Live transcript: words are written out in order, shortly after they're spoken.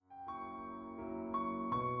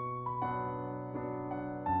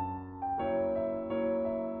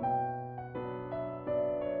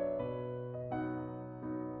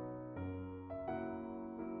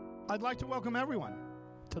I'd like to welcome everyone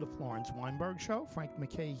to the Florence Weinberg Show. Frank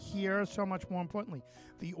MacKay here. So much more importantly,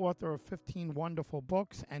 the author of 15 wonderful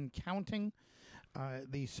books and counting,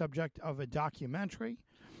 the subject of a documentary,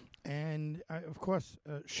 and, of course,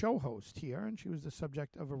 a show host here. And she was the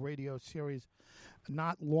subject of a radio series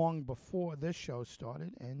not long before this show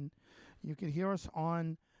started. And you can hear us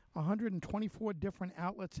on 124 different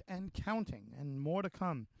outlets and counting, and more to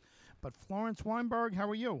come. But Florence Weinberg, how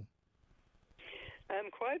are you? I'm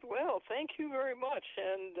quite well, thank you very much,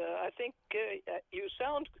 and I think you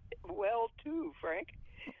sound well too, Frank.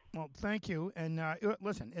 Well, thank you. And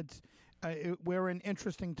listen, we're in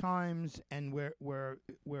interesting times, and we're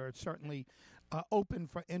certainly open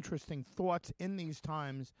for interesting thoughts in these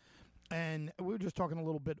times. And we were just talking a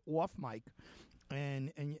little bit off mic,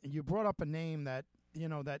 and you brought up a name that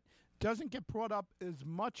that doesn't get brought up as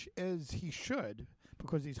much as he should,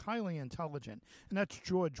 because he's highly intelligent, and that's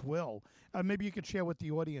George Will. Maybe you could share with the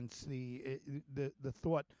audience the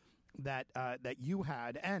thought that you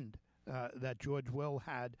had, and that George Will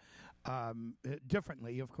had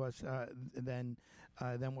differently, of course, than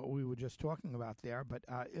what we were just talking about there. But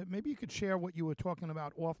maybe you could share what you were talking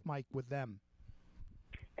about off mic with them.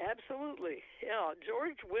 Absolutely. Yeah,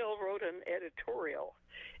 George Will wrote an editorial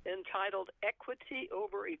entitled "Equity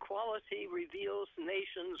Over Equality Reveals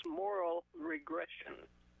Nation's Moral Regression."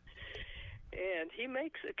 And he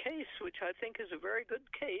makes a case, which I think is a very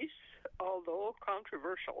good case, although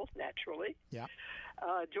controversial, naturally. Yeah.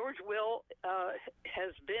 George Will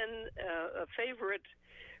has been a favorite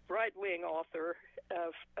right-wing author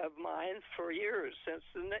of mine for years, since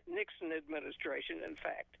the Nixon administration, in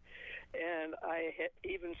fact. And I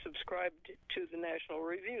even subscribed to the National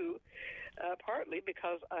Review, partly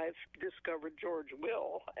because I've discovered George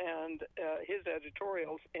Will and his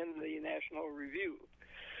editorials in the National Review,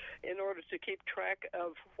 in order to keep track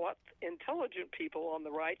of what intelligent people on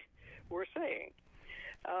the right were saying.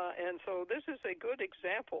 And so this is a good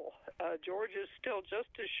example. George is still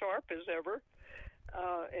just as sharp as ever,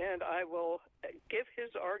 and I will give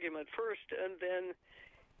his argument first and then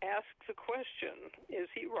ask the question, is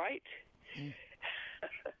he right?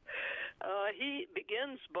 He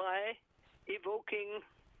begins by evoking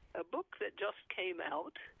a book that just came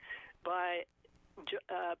out by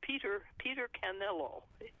Peter Canello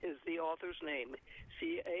is the author's name,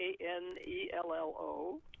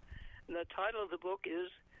 Canello. And the title of the book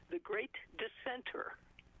is The Great Dissenter.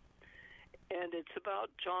 And it's about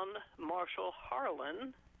John Marshall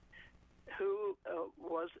Harlan, who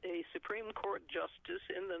was a Supreme Court justice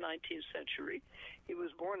in the 19th century. He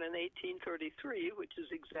was born in 1833, which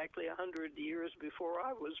is exactly 100 years before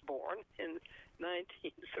I was born, in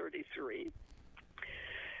 1933.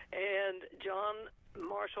 And John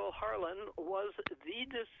Marshall Harlan was the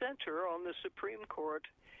dissenter on the Supreme Court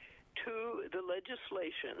to the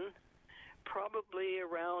legislation, probably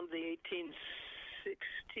around the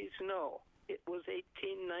 1860s. No, it was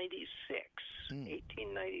 1896.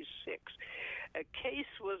 1896. A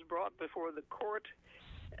case was brought before the court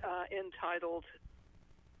entitled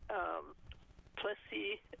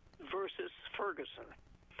Plessy versus Ferguson.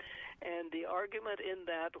 And the argument in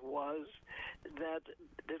that was that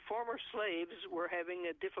the former slaves were having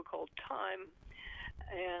a difficult time,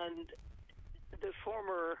 and the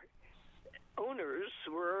former owners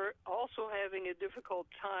were also having a difficult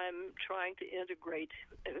time trying to integrate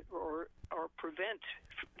or prevent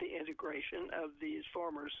the integration of these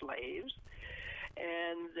former slaves.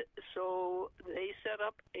 And so they set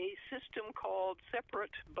up a system called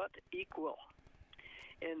separate but equal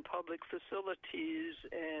in public facilities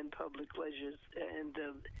and public and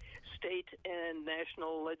state and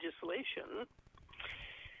national legislation,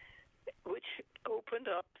 which opened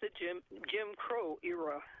up the Jim Crow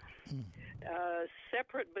era.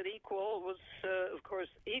 Separate but equal was, of course,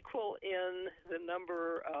 equal in the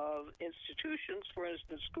number of institutions, for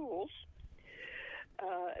instance, schools,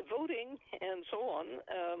 voting, and so on,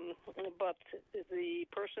 but the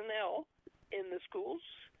personnel in the schools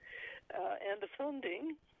and the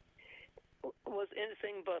funding was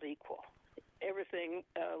anything but equal. Everything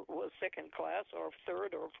was second class or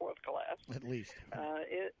third or fourth class. At least.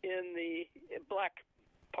 In the black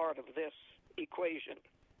part of this equation.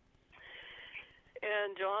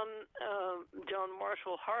 And John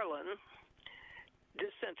Marshall Harlan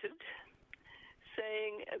dissented,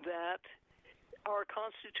 saying that our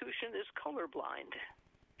Constitution is colorblind.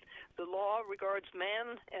 The law regards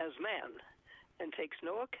man as man and takes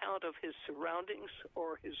no account of his surroundings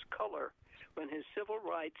or his color when his civil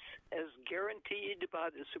rights, as guaranteed by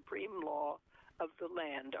the supreme law of the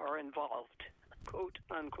land, are involved. Quote,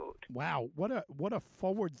 unquote. Wow, what a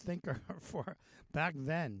forward thinker for back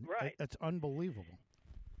then. Right. That's unbelievable.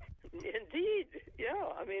 Indeed,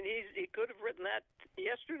 yeah. I mean, he could have written that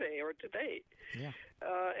yesterday or today. Yeah.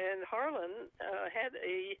 And Harlan had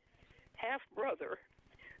a half brother,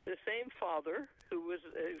 the same father, who was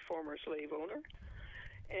a former slave owner,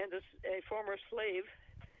 and a former slave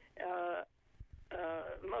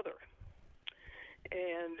mother.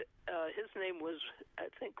 And his name was, I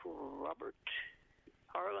think, Robert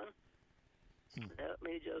Harlan. Let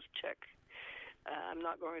me just check. I'm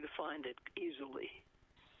not going to find it easily.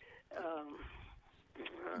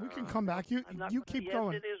 We can come back. You keep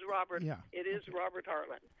going. Yes, it is Robert. Yeah. It is okay. Robert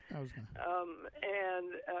Harlan. I was gonna.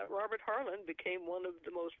 And Robert Harlan became one of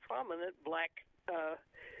the most prominent black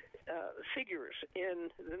figures in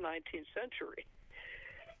the 19th century.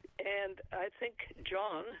 And I think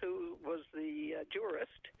John, who was the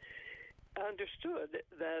jurist, understood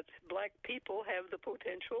that black people have the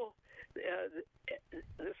potential,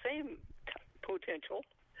 the same potential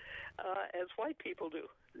as white people do.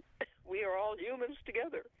 We are all humans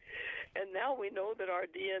together. And now we know that our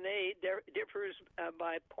DNA differs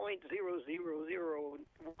by 0.0001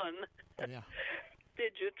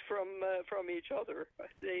 digit from each other,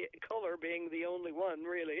 the color being the only one,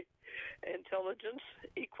 really. Intelligence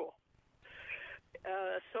equal.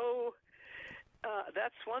 So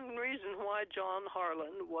that's one reason why John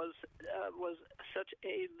Harlan was such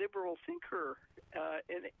a liberal thinker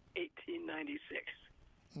in 1896.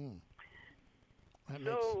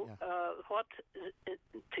 What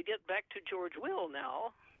to get back to George Will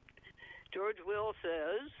now? George Will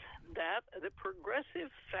says that the progressive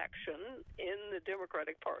faction in the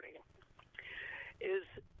Democratic Party is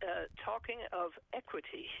talking of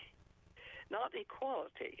equity, not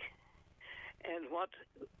equality. And what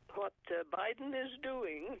Biden is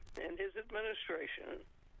doing and his administration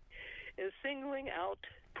is singling out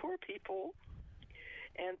poor people,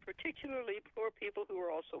 and particularly poor people who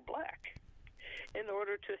are also black, in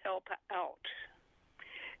order to help out.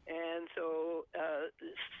 And so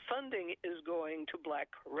funding is going to black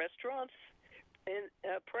restaurants in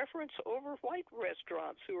preference over white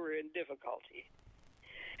restaurants who are in difficulty,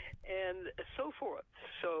 and so forth.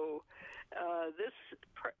 So this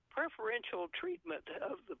preferential treatment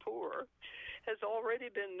of the poor has already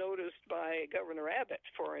been noticed by Governor Abbott,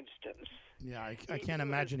 for instance. Yeah, I can't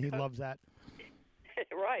imagine he loves that.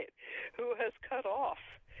 Right, who has cut off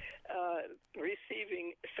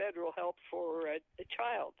receiving federal help for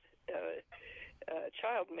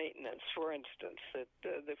child maintenance, for instance. That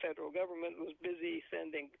the federal government was busy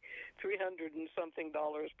sending $300 and something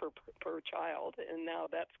per child, and now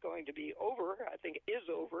that's going to be over. I think it is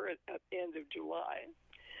over at the end of July,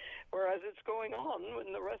 whereas it's going on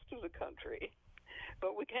in the rest of the country.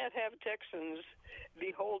 But we can't have Texans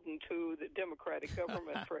beholden to the Democratic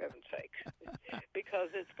government, for heaven's sake, because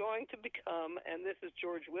it's going to become, and this is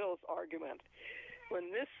George Will's argument, when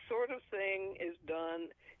this sort of thing is done,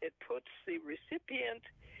 it puts the recipient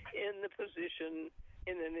in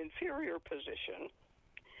an inferior position,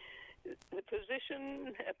 the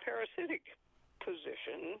position, a parasitic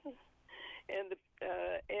position, and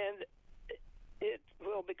it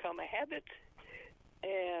will become a habit,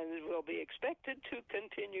 and will be expected to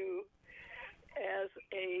continue as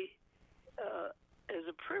a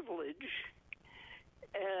privilege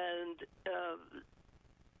and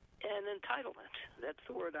an entitlement. That's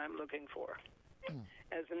the word I'm looking for.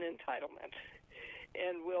 As an entitlement,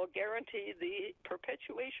 and will guarantee the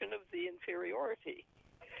perpetuation of the inferiority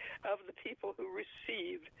of the people who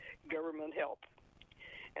receive government help.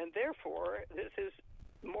 And therefore, this is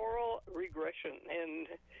moral regression in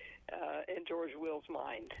George Will's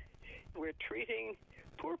mind. We're treating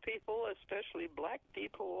poor people, especially black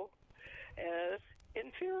people, as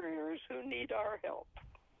inferiors who need our help.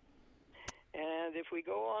 And if we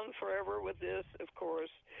go on forever with this, of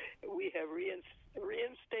course, we have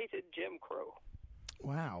reinstated Jim Crow.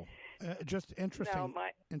 Wow. Just interesting,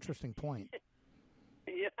 interesting point.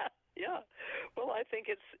 Yeah. Well, I think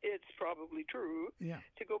it's probably true. Yeah.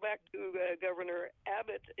 To go back to Governor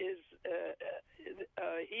Abbott,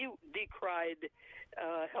 he decried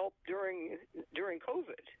help during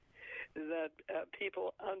COVID, that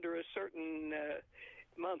people under a certain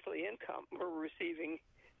monthly income were receiving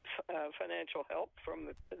financial help from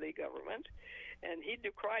the government, and he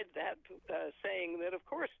decried that, saying that, of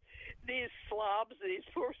course, these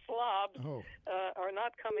poor slobs, are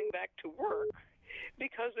not coming back to work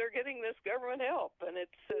because they're getting this government help, and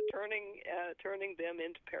it's turning them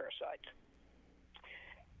into parasites.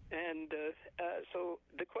 And so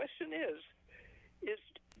the question is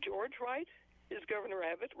George right? Is Governor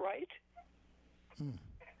Abbott right?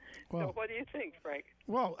 Well, so what do you think, Frank?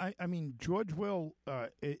 Well, I mean, George Will,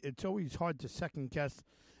 it's always hard to second-guess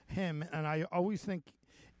him, and I always think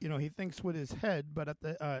he thinks with his head, but at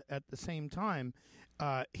the same time,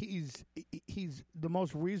 he's the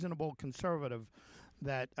most reasonable conservative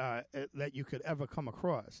that you could ever come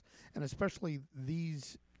across, and especially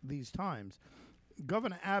these times.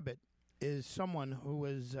 Governor Abbott is someone who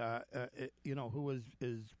is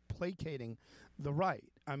is placating the right.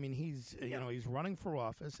 I mean, he's running for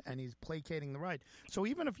office and he's placating the right. So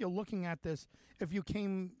even if you're looking at this, if you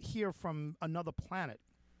came here from another planet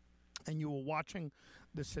and you were watching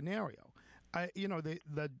the scenario,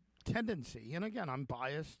 the tendency, and again, I'm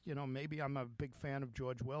biased. Maybe I'm a big fan of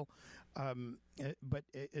George Will, but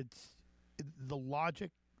the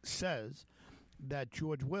logic says that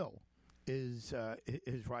George Will is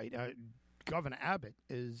right. Governor Abbott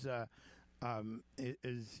is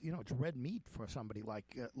it's red meat for somebody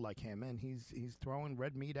like him, and he's throwing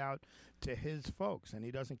red meat out to his folks, and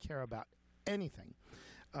he doesn't care about anything.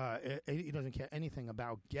 He doesn't care anything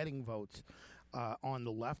about getting votes on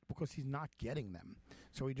the left because he's not getting them.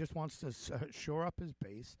 So he just wants to shore up his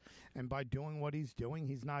base, and by doing what he's doing,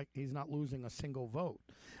 he's not losing a single vote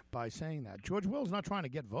by saying that. George Will's not trying to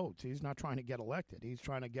get votes. He's not trying to get elected. He's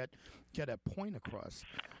trying to get a point across.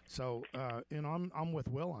 So I'm with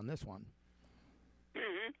Will on this one.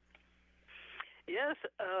 Mm-hmm. Yes,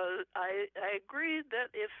 I agree that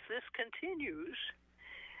if this continues,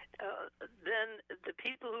 then the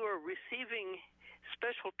people who are receiving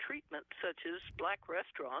special treatment, such as black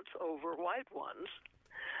restaurants over white ones,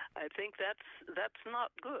 I think that's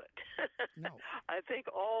not good. No. I think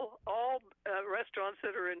all restaurants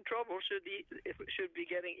that are in trouble should be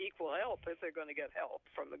getting equal help if they're going to get help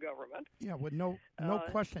from the government. Yeah, with no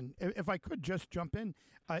question. If I could just jump in,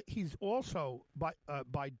 he's also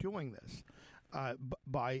by doing this,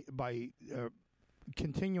 by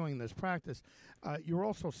continuing this practice, you're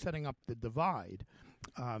also setting up the divide.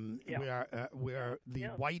 Where the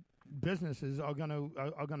white businesses are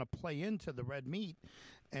gonna play into the red meat,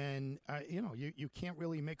 and you can't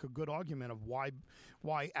really make a good argument of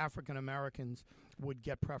why African Americans would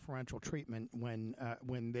get preferential treatment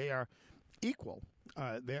when they are equal.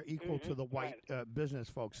 They're equal to the white business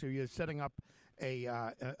folks. So you're setting up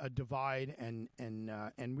a divide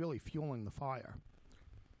and really fueling the fire.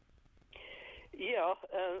 Yeah,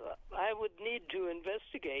 I would need to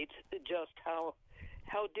investigate just how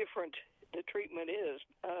different the treatment is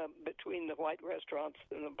between the white restaurants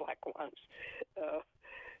and the black ones,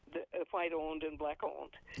 the white-owned and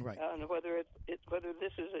black-owned, right? And whether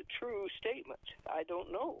this is a true statement, I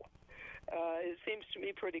don't know. It seems to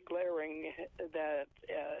me pretty glaring that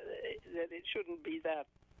it shouldn't be that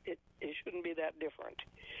it shouldn't be that different.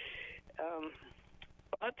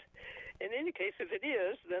 But in any case, if it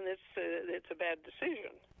is, then it's a bad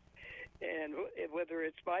decision. And whether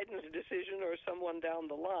it's Biden's decision or someone down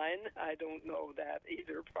the line, I don't know that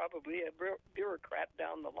either. Probably a bureaucrat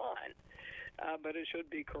down the line, but it should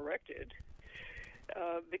be corrected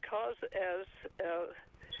because as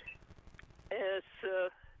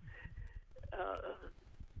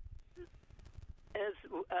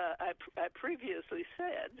I previously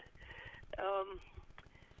said,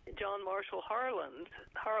 John Marshall Harlan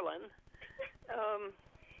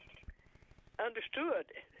understood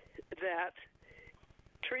that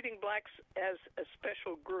treating blacks as a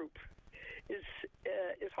special group is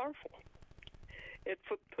harmful. It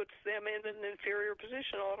puts them in an inferior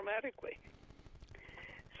position automatically.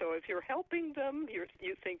 So if you're helping them,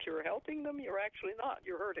 you think you're helping them, you're actually not.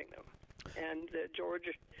 You're hurting them. And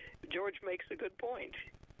George makes a good point.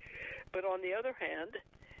 But on the other hand,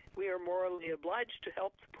 we are morally obliged to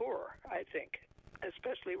help the poor, I think,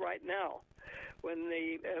 especially right now when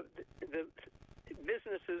the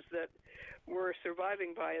businesses that were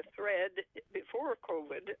surviving by a thread before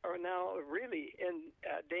COVID are now really in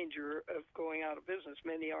danger of going out of business.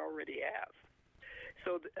 Many already have.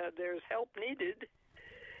 So there's help needed,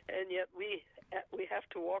 and yet we have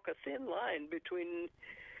to walk a thin line between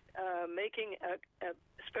making a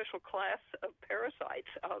special class of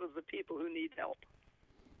parasites out of the people who need help.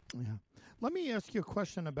 Yeah. Let me ask you a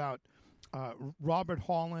question about Robert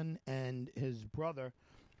Harlan and his brother,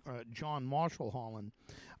 John Marshall Harlan.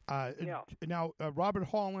 Now, Robert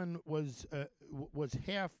Harlan was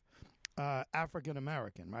half African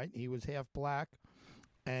American, right? He was half black,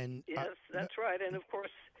 and yes, that's right. And of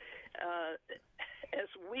course, as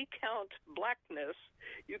we count blackness,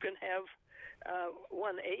 you can have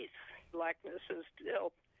 1/8 blackness and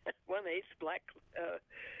still 1/8 black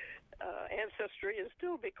ancestry and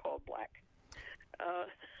still be called black.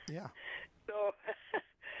 Yeah. So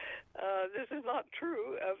this is not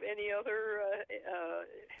true of any other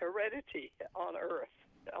heredity on Earth.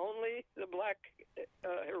 Only the black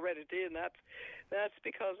heredity, and that's That's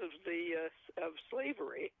because of the of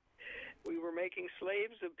slavery. We were making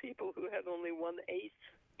slaves of people who had only 1/8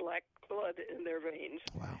 black blood in their veins.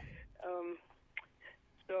 Wow.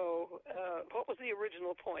 So, what was the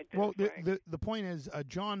original point there, Well, Frank? the point is,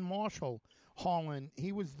 John Marshall Harlan.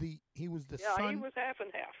 He was the Yeah, son. he was half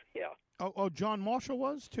and half. Yeah. Oh, John Marshall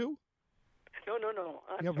was too. No.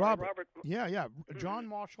 I'm Yeah, sorry, Robert. Yeah. Mm-hmm. John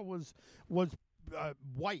Marshall was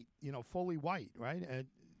white. Fully white, right?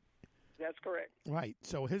 That's correct. Right.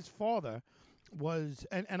 So his father was,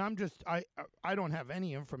 and I'm just I don't have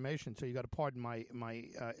any information, so you got to pardon my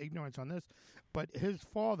ignorance on this, but his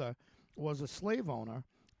father was a slave owner,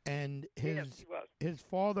 and Yes, he was. his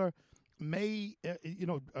father may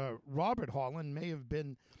Robert Harlan may have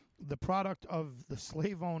been the product of the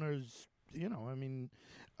slave owners.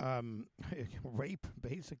 Rape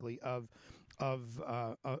basically of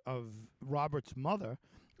Robert's mother,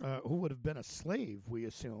 who would have been a slave. We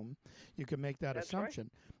assume you can make that That's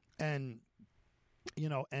assumption, and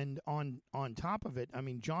and on top of it, I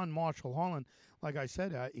mean, John Marshall Harlan, like I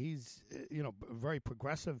said, he's very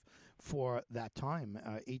progressive for that time,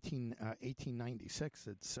 1896.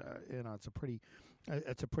 It's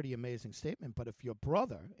it's a pretty amazing statement. But if your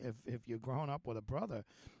brother, if you're growing up with a brother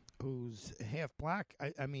who's half black,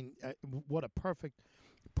 I mean, what a perfect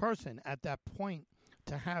person at that point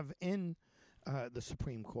to have in the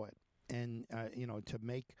Supreme Court, and to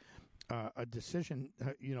make a decision,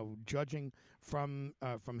 judging from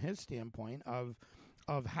his standpoint of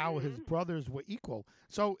how his brothers were equal.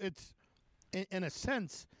 So it's in a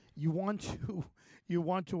sense you want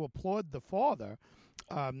to applaud the father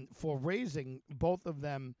for raising both of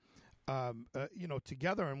them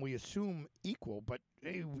together, and we assume equal, but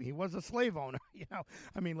he was a slave owner.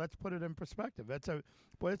 I mean, let's put it in perspective. It's a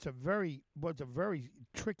very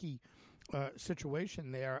tricky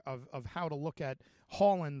situation there of how to look at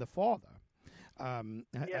Harlan the father.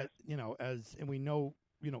 Yes. And we know,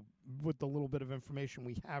 with the little bit of information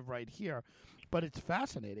we have right here, but it's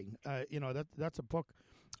fascinating. That's a book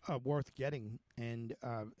worth getting and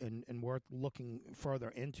worth looking further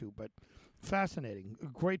into. But fascinating,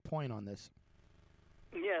 great point on this.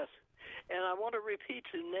 Yes, and I want to repeat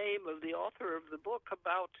the name of the author of the book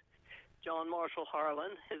about John Marshall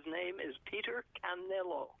Harlan. His name is Peter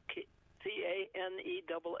Canello,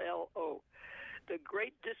 Canello, The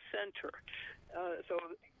Great Dissenter. So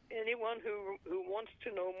anyone who wants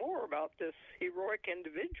to know more about this heroic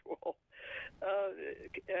individual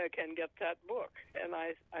can get that book, and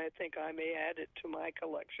I think I may add it to my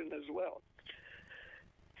collection as well.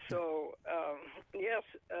 So, yes,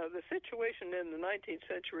 the situation in the 19th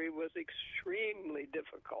century was extremely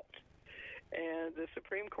difficult, and the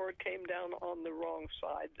Supreme Court came down on the wrong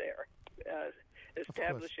side there,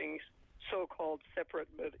 establishing so-called separate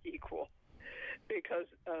but equal, because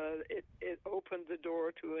it opened the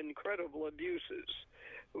door to incredible abuses,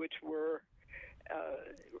 which were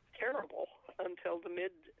terrible until the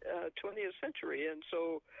mid-20th century. And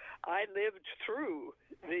so I lived through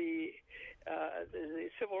the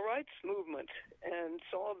civil rights movement and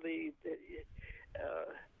saw the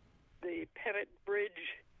Pettit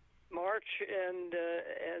Bridge march and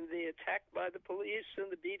the attack by the police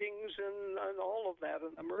and the beatings and all of that,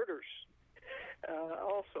 and the murders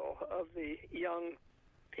also of the young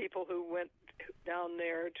people who went down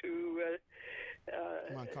there to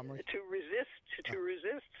Montgomery. to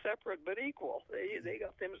resist separate but equal. They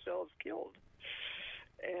got themselves killed,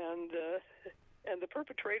 and the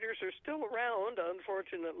perpetrators are still around.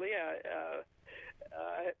 Unfortunately,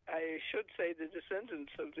 I should say the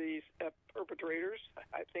descendants of these perpetrators.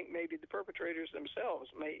 I think maybe the perpetrators themselves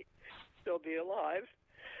may still be alive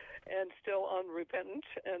and still unrepentant,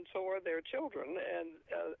 and so are their children. And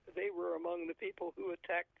they were among the people who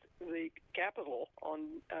attacked the Capitol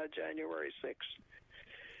on January 6th.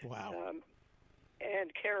 Wow.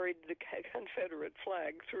 And carried the Confederate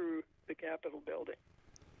flag through the Capitol building.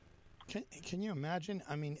 Can you imagine?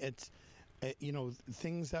 I mean, it's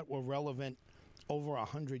things that were relevant over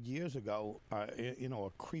 100 years ago, are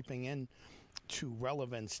creeping in to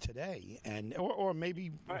relevance today, and or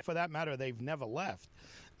maybe right. For that matter, they've never left.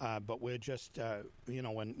 But we're just,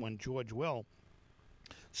 when George Will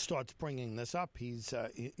starts bringing this up, he's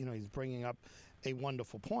bringing up a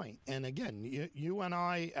wonderful point. And again, you and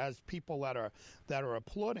I, as people that are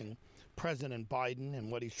applauding President Biden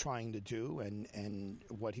and what he's trying to do and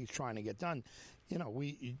what he's trying to get done,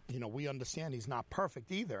 we understand he's not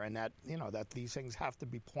perfect either, and that that these things have to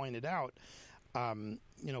be pointed out.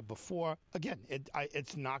 Before again,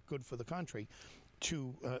 it's not good for the country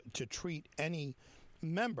to treat any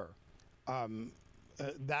member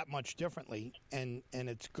that much differently, and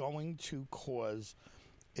it's going to cause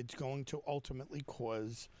it's going to ultimately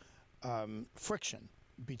cause friction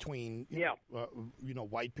between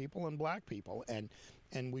white people and black people, and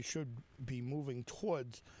we should be moving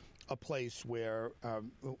towards a place where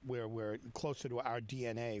we're closer to our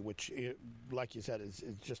DNA, which, like you said, is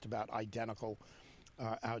just about identical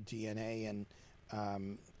our DNA, and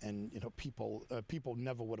people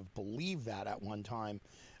never would have believed that at one time,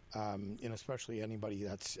 especially anybody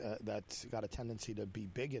that's got a tendency to be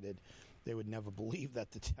bigoted. They would never believe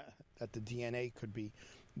that the DNA could be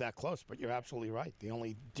that close. But you're absolutely right. The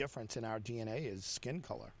only difference in our DNA is skin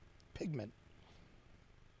color, pigment.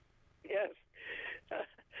 Yes.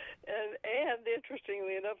 And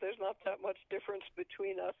interestingly enough, there's not that much difference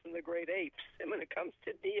between us and the great apes when it comes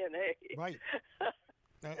to DNA. Right.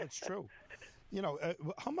 It's true.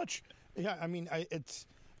 How much? Yeah, I mean, it's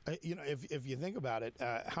if you think about it,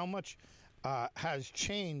 how much has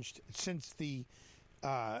changed since the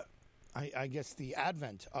I guess the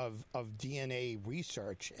advent of DNA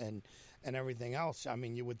research and everything else. I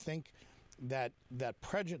mean, you would think that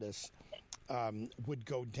prejudice would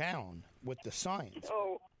go down with the science.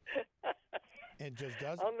 Oh. It just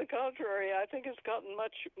doesn't. On the contrary, I think it's gotten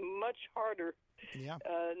much harder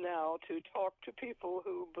now to talk to people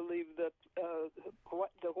who believe that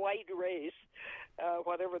the white race,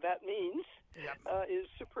 whatever that means, is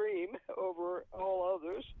supreme over all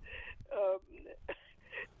others.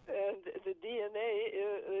 And the DNA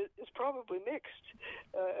is probably mixed.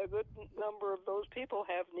 A good number of those people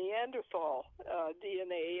have Neanderthal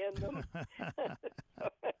DNA in them.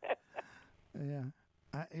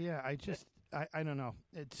 I don't know.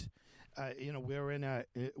 It's we're in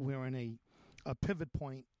a pivot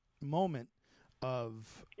point moment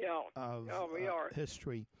of we are.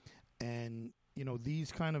 history, and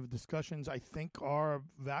these kind of discussions I think are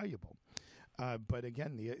valuable. But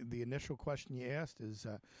again, the initial question you asked is,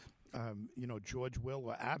 George Will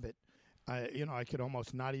or Abbott. I could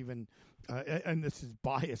almost not even, and this is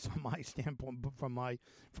bias on my standpoint, from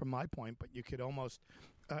my point. But you could almost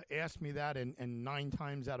ask me that, and 9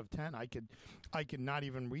 times out of 10, I could not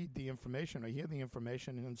even read the information or hear the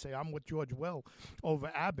information and say I'm with George Will over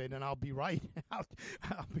Abbott, and I'll be right. I'll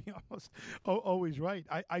be almost always right.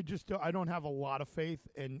 I don't have a lot of faith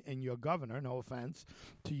in your governor. No offense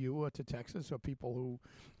to you or to Texas or people who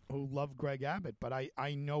love Greg Abbott, but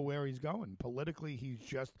I know where he's going politically. He's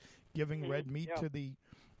just giving red meat to the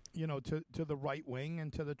to the right wing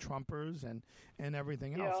and to the Trumpers and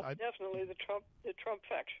everything else. Definitely the Trump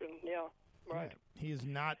faction. Yeah, right.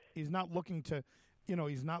 Yeah. He's not looking to,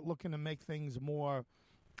 he's not looking to make things more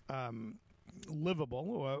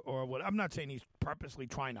livable or what. I'm not saying he's purposely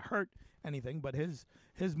trying to hurt anything, but his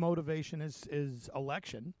motivation is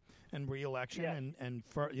election and re-election and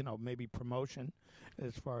for maybe promotion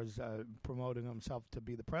as far as promoting himself to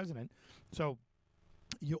be the president. So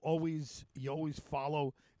you always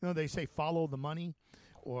follow. They say follow the money,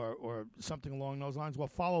 or something along those lines. Well,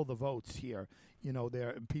 follow the votes here.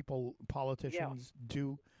 Politicians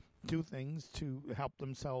do things to help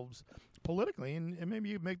themselves politically, and maybe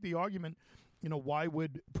you make the argument. Why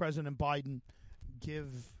would President Biden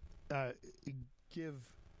give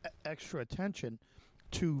extra attention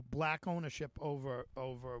to black ownership over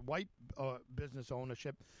white business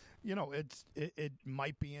ownership? It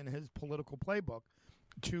might be in his political playbook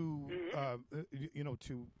to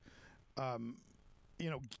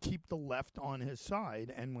keep the left on his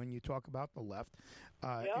side. And when you talk about the left,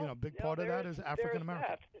 big part of that is African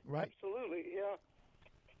American. Right. Absolutely.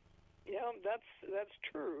 Yeah, that's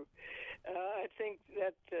true. I think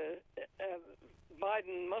that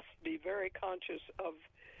Biden must be very conscious of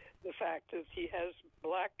the fact that he has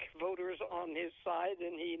black voters on his side,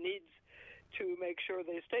 and he needs to make sure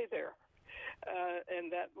they stay there.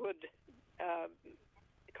 And that would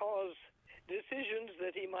cause decisions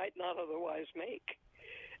that he might not otherwise make.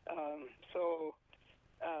 So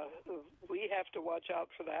we have to watch out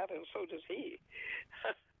for that, and so does he.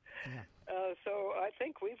 So I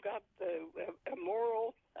think we've got a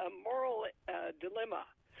moral dilemma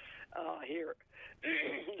here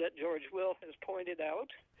that George Will has pointed out,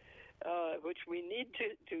 which we need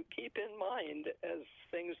to keep in mind as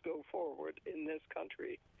things go forward in this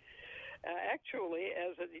country. Actually,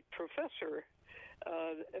 as a professor,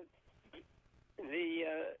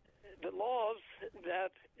 the laws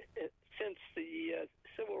that since the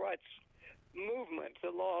civil rights movement,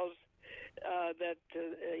 the laws that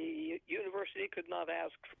a university could not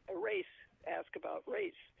ask about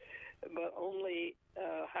race, but only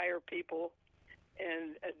hire people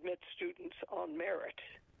and admit students on merit,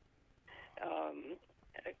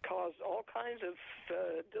 caused all kinds of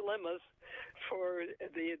dilemmas for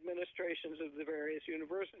the administrations of the various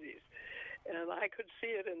universities. And I could see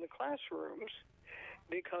it in the classrooms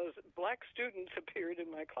because black students appeared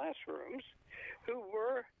in my classrooms who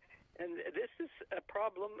were, and this is a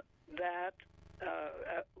problem that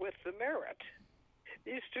with the merit,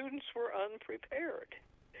 these students were unprepared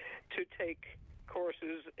to take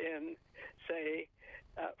courses in, say,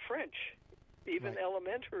 French, even Right.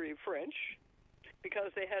 elementary French,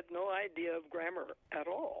 because they had no idea of grammar at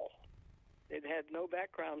all. It had no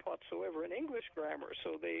background whatsoever in English grammar,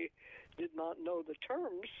 so they did not know the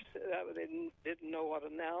terms. They didn't know what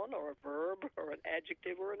a noun or a verb or an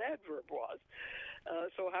adjective or an adverb was.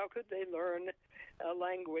 So how could they learn a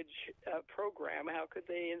language program? How could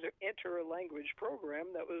they enter a language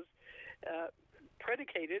program that was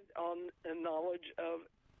predicated on a knowledge of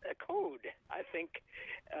a code? I think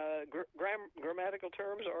grammatical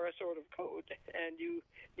terms are a sort of code, and you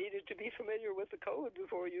needed to be familiar with the code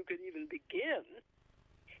before you could even begin.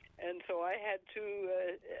 And so I had to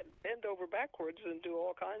bend over backwards and do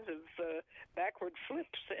all kinds of backward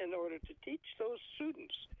flips in order to teach those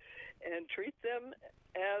students and treat them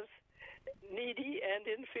as needy and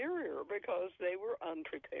inferior because they were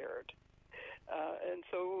unprepared. And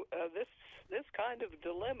so this kind of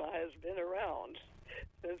dilemma has been around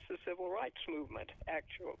since the Civil Rights Movement,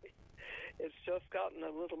 actually. It's just gotten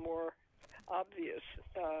a little more obvious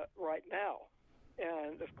right now,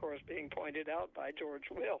 and, of course, being pointed out by George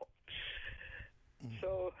Will.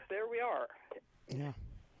 So there we are. Yeah.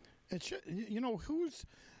 It's,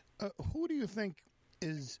 who do you think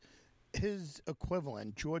is his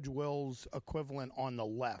equivalent, George Will's equivalent on the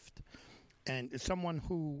left, and someone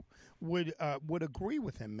who would agree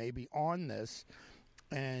with him maybe on this?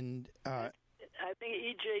 And I think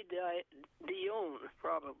E.J. Dionne,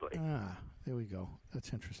 probably. There we go.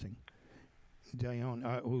 That's interesting.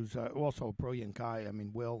 Dionne, who's also a brilliant guy. I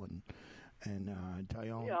mean, Will and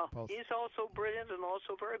Dionne. Yeah, both. he's also brilliant and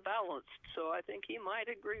also very balanced. So I think he might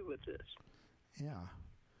agree with this.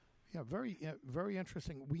 Yeah, very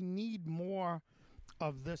interesting. We need more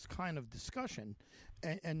of this kind of discussion,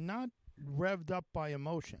 and not revved up by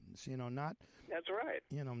emotions. Not. That's right.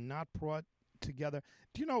 Not brought together.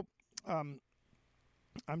 Do you know?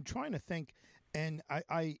 I'm trying to think, and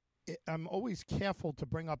I'm always careful to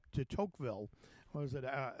bring up de Tocqueville. What was it?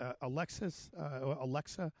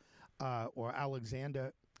 Alexa, or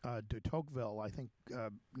Alexander de Tocqueville. I think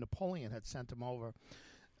Napoleon had sent him over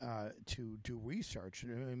to do research.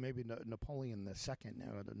 Maybe Napoleon II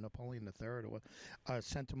or Napoleon III or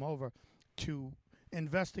sent him over to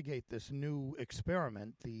investigate this new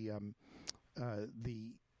experiment, the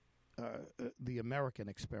American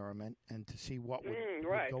experiment, and to see what would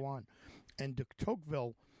go on. And de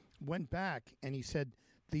Tocqueville went back and he said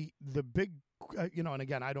the big, and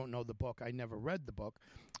again, I don't know the book. I never read the book,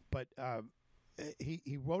 but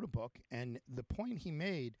he wrote a book, and the point he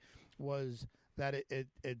made was that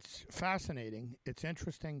it's fascinating, it's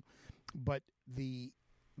interesting, but the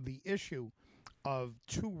issue of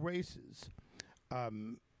two races, at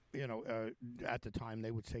the time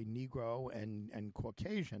they would say Negro and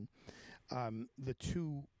Caucasian, the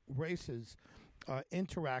two races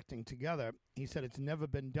interacting together. He said it's never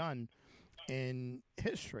been done in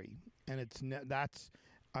history, and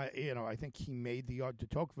I think he made de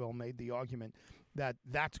Tocqueville made the argument that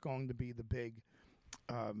that's going to be the big,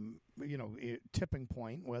 tipping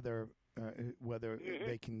point, whether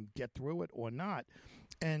they can get through it or not.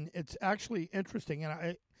 And it's actually interesting,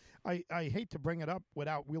 and I hate to bring it up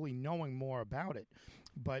without really knowing more about it,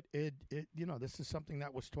 but this is something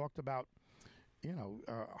that was talked about,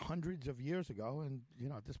 hundreds of years ago, and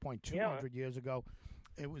at this point, 200 years ago,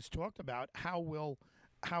 it was talked about how will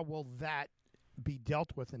that be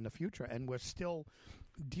dealt with in the future, and we're still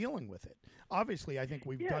dealing with it. Obviously, I think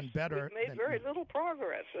we've done better. We've made very little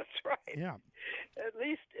progress. That's right. Yeah. At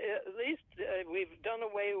least we've done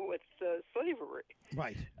away with slavery.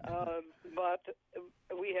 Right. But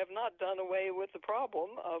we have not done away with the problem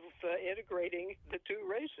of integrating the two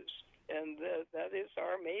races, and that is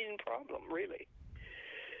our main problem, really.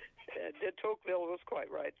 De Tocqueville was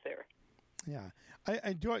quite right there. Yeah.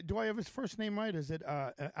 Do I have his first name right? Is it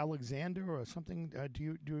Alexander or something? Do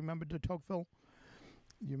you remember de Tocqueville?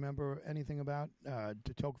 You remember anything about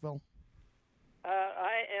de Tocqueville?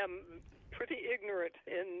 I am pretty ignorant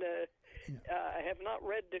I have not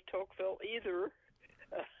read de Tocqueville either.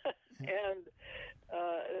 And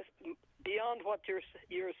beyond what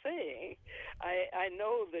you're saying, I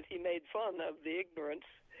know that he made fun of the ignorance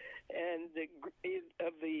and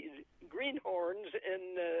of the greenhorns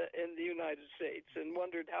in the United States, and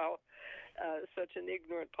wondered how such an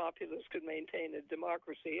ignorant populace could maintain a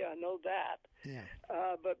democracy. I know that. Yeah.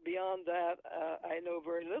 But beyond that, I know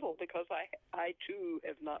very little because I too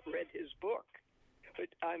have not read his book. But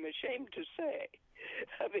I'm ashamed to say,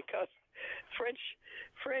 because French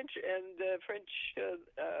and French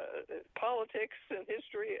politics and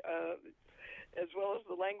history, as well as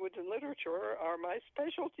the language and literature, are my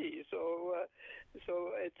specialty. So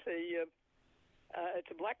it's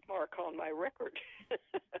a black mark on my record.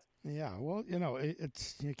 Yeah, well,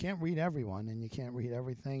 it's you can't read everyone and you can't read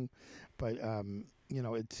everything, but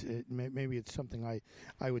maybe it's something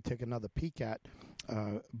I would take another peek at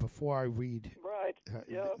before I read. Right.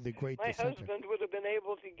 The Great My Dissenter. husband would have been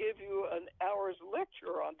able to give you an hour's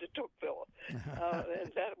lecture on de Tocqueville,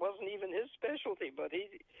 and that wasn't even his specialty, but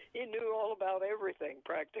he knew all about everything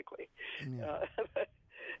practically. Yeah.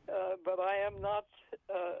 But I am not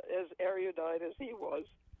as erudite as he was,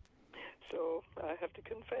 so I have to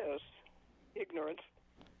confess ignorance.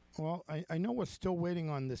 Well, I know we're still waiting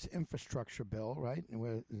on this infrastructure bill, right? And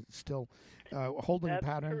we're still holding That's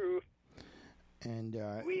pattern. True. And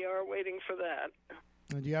we are waiting for that.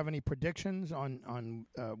 do you have any predictions on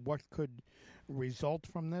what could result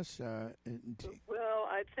from this? Well,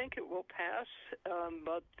 I think it will pass,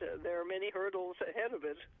 but there are many hurdles ahead of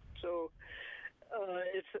it. So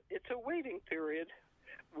it's a waiting period.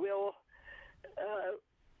 Will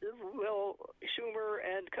Schumer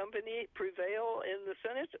and company prevail in the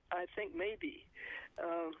Senate? I think maybe.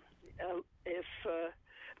 If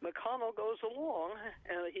McConnell goes along,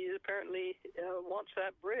 he apparently wants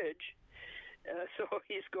that bridge, so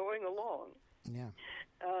he's going along. Yeah.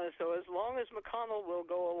 So as long as McConnell will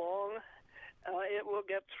go along, it will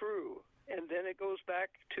get through, and then it goes back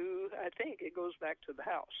to, I think it goes back to the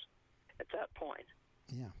House at that point.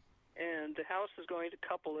 Yeah. And the House is going to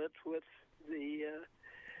couple it with the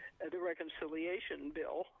reconciliation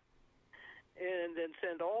bill, and then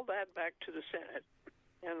send all that back to the Senate,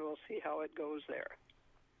 and we'll see how it goes there.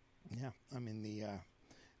 Yeah, I mean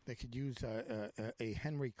they could use a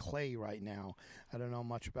Henry Clay right now. I don't know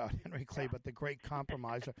much about Henry Clay, but the great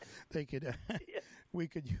compromiser. They could we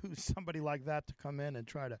could use somebody like that to come in and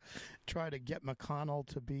try to get McConnell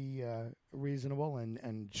to be reasonable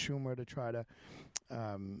and Schumer to try to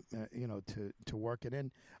to work it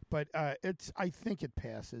in. But I think it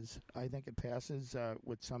passes. I think it passes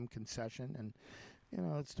with some concession, and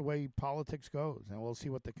it's the way politics goes, and we'll see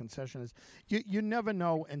what the concession is. You never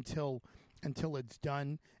know until it's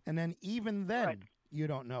done, and then even then Right. you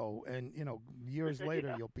don't know, and years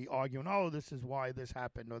later you'll be arguing, oh, this is why this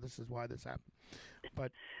happened, or this is why this happened.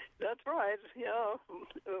 But that's right. Yeah,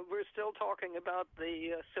 we're still talking about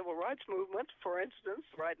the civil rights movement, for instance,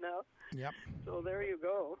 right now. Yep. So there you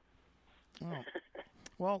go. Oh.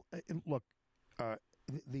 Well, look,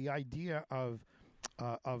 the idea of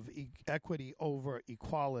equity over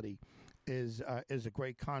equality is a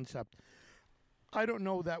great concept. I don't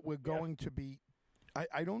know that we're going to be.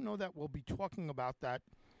 I don't know that we'll be talking about that,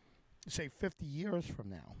 say, 50 years from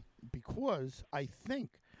now, because I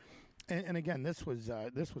think, and again, this was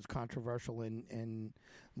controversial in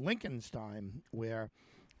Lincoln's time, where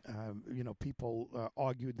people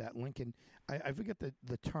argued that Lincoln. I forget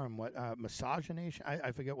the term. What miscegenation?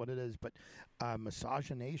 I forget what it is, but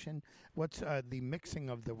miscegenation. What's the mixing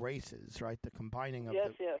of the races, right? The combining of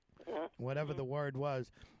whatever the word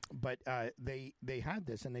was. But they had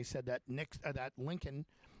this, and they said that that Lincoln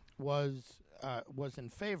was in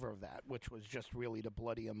favor of that, which was just really to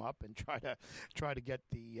bloody him up and try to get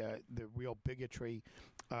the real bigotry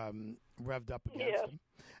revved up against him.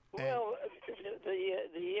 Well,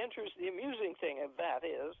 the amusing thing of that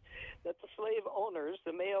is that the slave owners,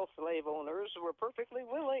 the male slave owners, were perfectly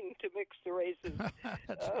willing to mix the races. And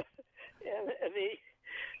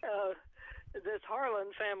this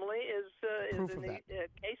Harlan family is a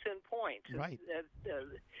case in point. Right.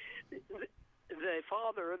 The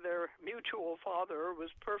father, their mutual father,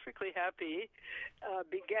 was perfectly happy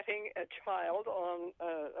begetting a child on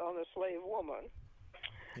a slave woman,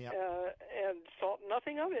 and thought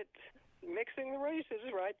nothing of it. Mixing the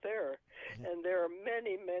races right there. And there are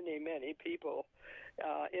many, many, many people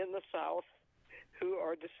in the South who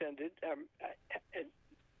are descended.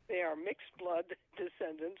 They are mixed blood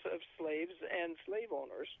descendants of slaves and slave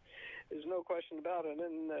owners. There's no question about it.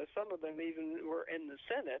 And some of them even were in the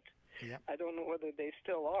Senate. Yep. I don't know whether they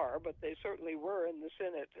still are, but they certainly were in the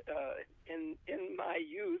Senate in my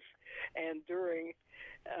youth and during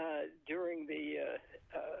the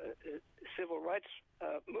civil rights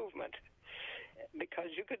movement, because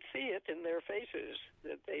you could see it in their faces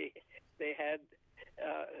that they had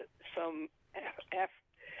some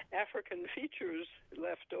African features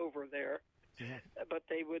left over there but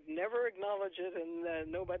they would never acknowledge it,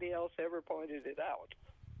 and nobody else ever pointed it out.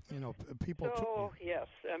 People. So yes,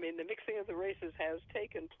 I mean the mixing of the races has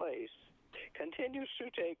taken place, continues to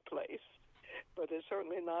take place, but it's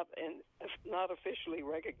certainly not officially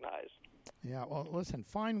recognized. Yeah, well, listen,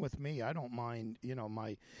 fine with me. I don't mind.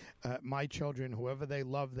 My children, whoever they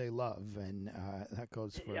love, and that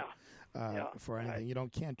goes for anything. Right. You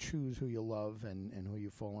can't choose who you love and who you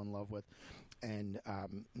fall in love with, and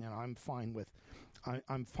I'm fine with.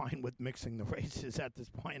 I'm fine with mixing the races at this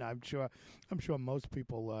point. I'm sure most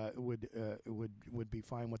people would be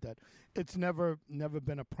fine with that. It's never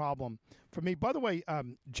been a problem for me. By the way,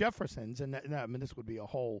 Jeffersons, and I mean this would be a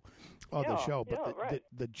whole other show, but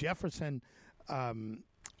the Jefferson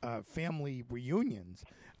family reunions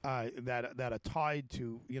that are tied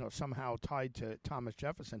to somehow tied to Thomas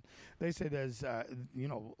Jefferson. They say there's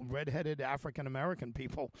redheaded African American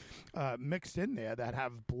people mixed in there that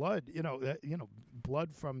have blood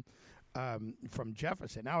blood from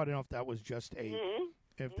Jefferson. Now I don't know if that was just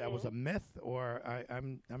if that was a myth or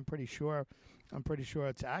I'm pretty sure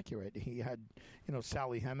it's accurate. He had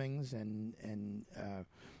Sally Hemings and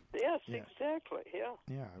yes, exactly. Yeah.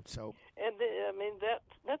 So. And I mean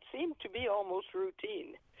that seemed to be almost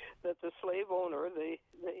routine, that the slave owner, the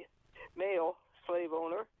male slave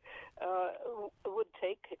owner, would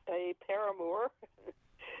take a paramour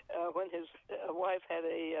when his wife had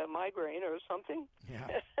a migraine or something.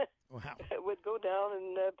 Yeah. Wow. Would go down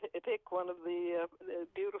and pick one of the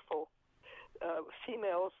beautiful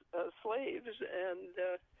female slaves and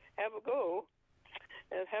have a go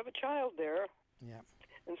and have a child there. Yeah.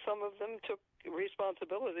 And some of them took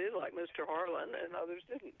responsibility, like Mr. Harlan, and others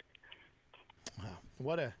didn't. Wow.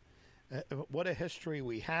 What a history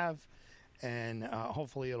we have, and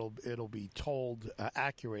hopefully it'll be told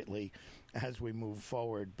accurately as we move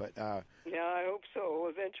forward. But yeah, I hope so.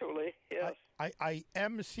 Eventually, yes. I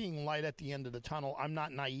am seeing light at the end of the tunnel. I'm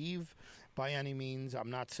not naive by any means.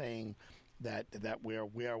 I'm not saying that we're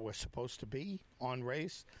where we're supposed to be on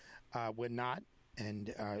race. We're not.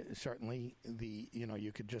 And certainly,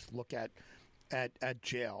 you could just look at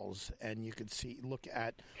jails, and you could look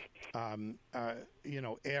at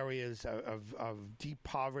areas of deep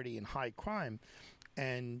poverty and high crime,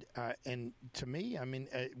 and to me, I mean,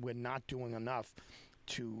 we're not doing enough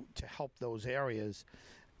to help those areas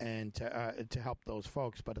and to help those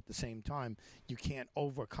folks. But at the same time, you can't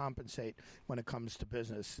overcompensate when it comes to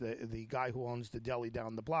business. The guy who owns the deli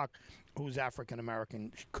down the block, who's African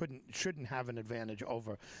American, shouldn't have an advantage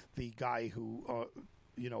over the guy who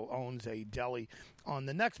owns a deli on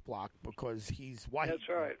the next block because he's white. That's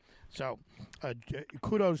right. So,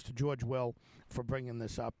 kudos to George Will for bringing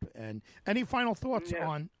this up. And any final thoughts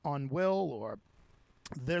on Will or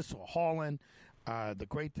this or Harlan, the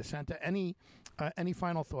great dissenter? Any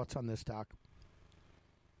final thoughts on this, Doc?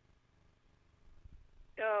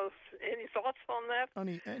 Any thoughts on that?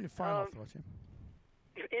 Any final thoughts? Yeah.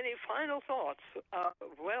 Any final thoughts?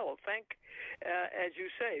 Well, as you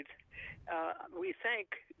say, we thank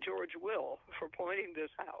George Will for pointing this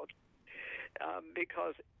out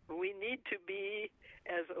because we need to be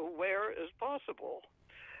as aware as possible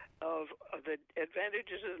of the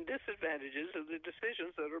advantages and disadvantages of the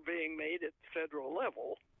decisions that are being made at the federal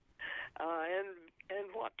level, and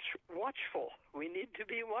watchful. We need to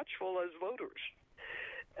be watchful as voters.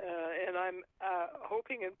 And I'm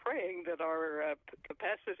hoping and praying that our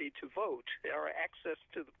capacity to vote, our access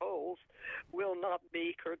to the polls, will not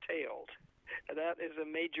be curtailed. That is a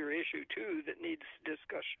major issue, too, that needs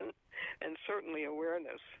discussion and certainly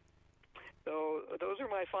awareness. So those are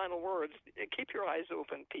my final words. Keep your eyes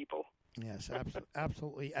open, people. Yes,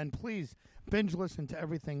 absolutely. And please binge listen to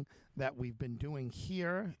everything that we've been doing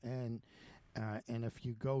here. And if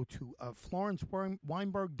you go to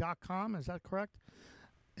FlorenceWeinberg.com, is that correct?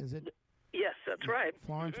 Is it? Yes, that's right.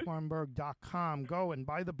 FlorenceWeinberg.com. Go and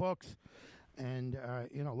buy the books. And,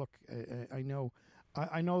 look, I know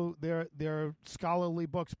they're scholarly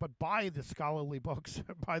books, but buy the scholarly books,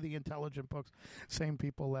 buy the intelligent books. Same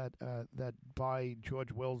people that buy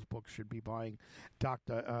George Will's books should be buying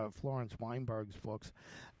Dr. Florence Weinberg's books,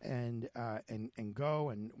 and go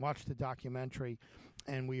and watch the documentary.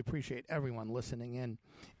 And we appreciate everyone listening in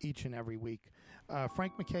each and every week.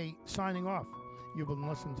 Frank MacKay signing off. You've been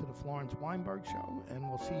listening to the Florence Weinberg Show, and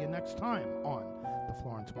we'll see you next time on the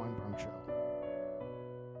Florence Weinberg Show.